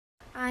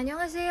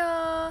안녕하세요.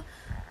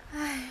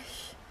 Ay,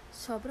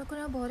 sobra ko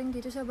na boring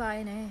dito sa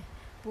bahay na eh.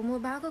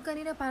 Bumaba ako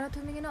kanina para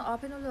tumingin ng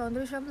open ng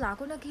laundry shop. Wala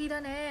ko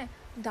nakita na eh.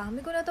 Dami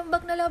ko na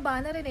tumbak na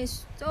labanan rin eh.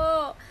 So,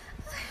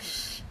 ay,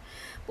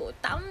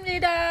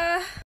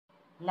 putamnida.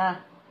 Na,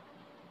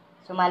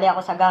 sumali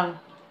ako sa gang.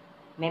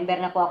 Member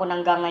na po ako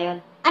ng gang ngayon.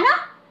 Ano?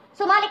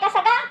 Sumali ka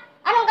sa gang?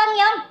 Anong gang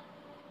yon?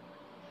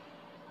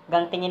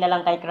 Gang tingin na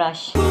lang kay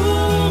Crush.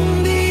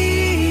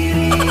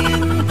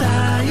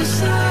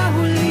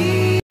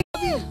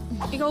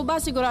 Ikaw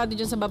ba sigurado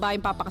dyan sa babaeng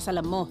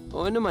papakasalan mo?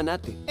 Oo naman,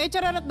 ate.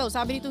 Chararat daw,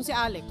 sabi nitong si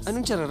Alex.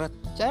 Anong chararat?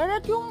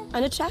 Chararat yung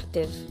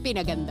Unattractive.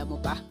 pinaganda mo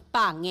pa.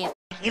 Pangit.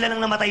 Ilan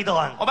ang namatay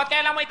doon? O ba't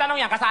kailan mo itanong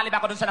yan? Kasali ba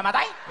ako dun sa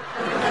namatay?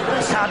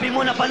 Sabi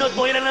mo napanood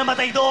ko ilan ang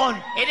namatay doon.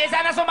 Hindi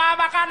sana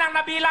sumama ka nang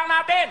nabilang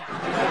natin.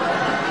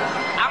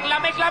 Ang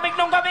lamig-lamig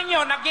nung gabing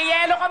yun,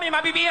 nagyayelo kami,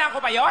 mabibilang ko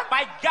pa yon?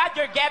 My God,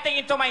 you're getting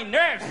into my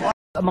nerves.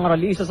 Ang mga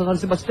rallyista sa San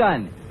Sebastian.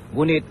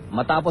 Ngunit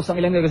matapos ang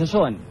ilang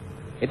negosasyon,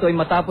 ito ay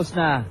matapos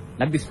na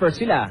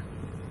nag-disperse sila.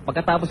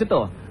 Pagkatapos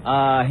ito,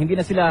 hindi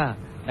na sila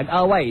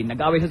nag-away.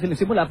 Nag-away sa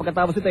simula.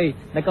 Pagkatapos ito ay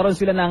nagkaroon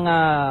sila ng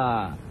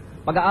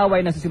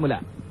pag-aaway na sa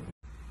simula.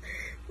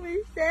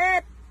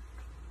 Bisit.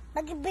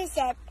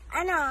 Pag-bisit?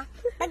 Ano?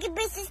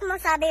 Pag-bisit mo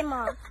sabi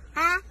mo?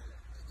 Ha?